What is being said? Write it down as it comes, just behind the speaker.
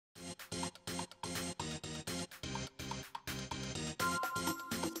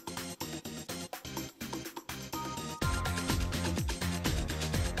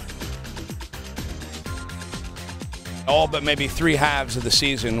All but maybe 3 halves of the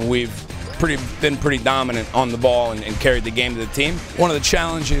season, we've been pretty dominant on the ball and carried the game to the team. One of the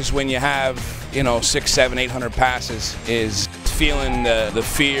challenges when you have, 600, 700, 800 passes is feeling the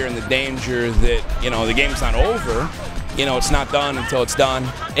fear and the danger that, the game's not over. It's not done until it's done.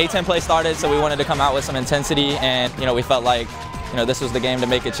 A-10 play started, so we wanted to come out with some intensity, and we felt like this was the game to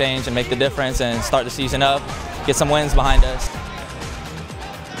make a change and make the difference and start the season up, get some wins behind us.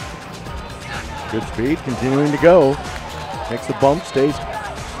 Good speed, continuing to go. Makes the bump, stays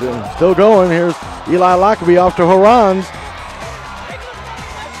still going. Here's Eli Lockaby off to Horanz.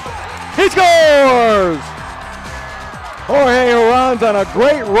 He scores! Jorge Horanz on a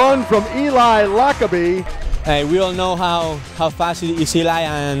great run from Eli Lockaby. We all know how fast is Eli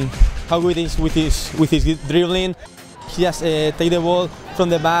and how good he is with his dribbling. He just take the ball from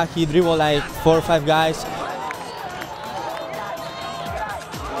the back. He dribbled like 4 or 5 guys.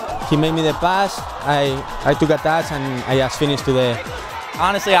 He made me the pass. I took a touch and I just finished today.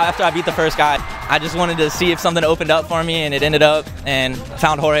 Honestly, after I beat the first guy, I just wanted to see if something opened up for me, and it ended up, and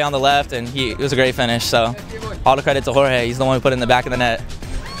found Jorge on the left, and it was a great finish. So all the credit to Jorge. He's the one who put it in the back of the net.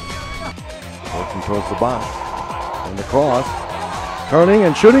 Working towards the box, and the cross, turning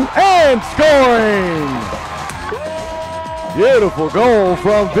and shooting and scoring! Beautiful goal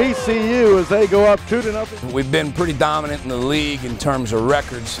from VCU as they go up 2-0. We've been pretty dominant in the league in terms of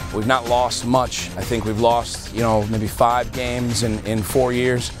records. We've not lost much. I think we've lost, maybe 5 games in 4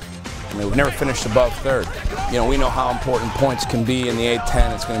 years. We've never finished above 3rd. We know how important points can be in the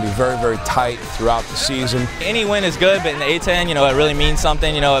A-10. It's going to be very, very tight throughout the season. Any win is good, but in the A-10, it really means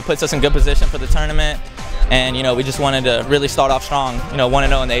something. It puts us in good position for the tournament. And, we just wanted to really start off strong,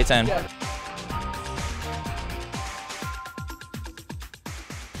 1-0 in the A-10.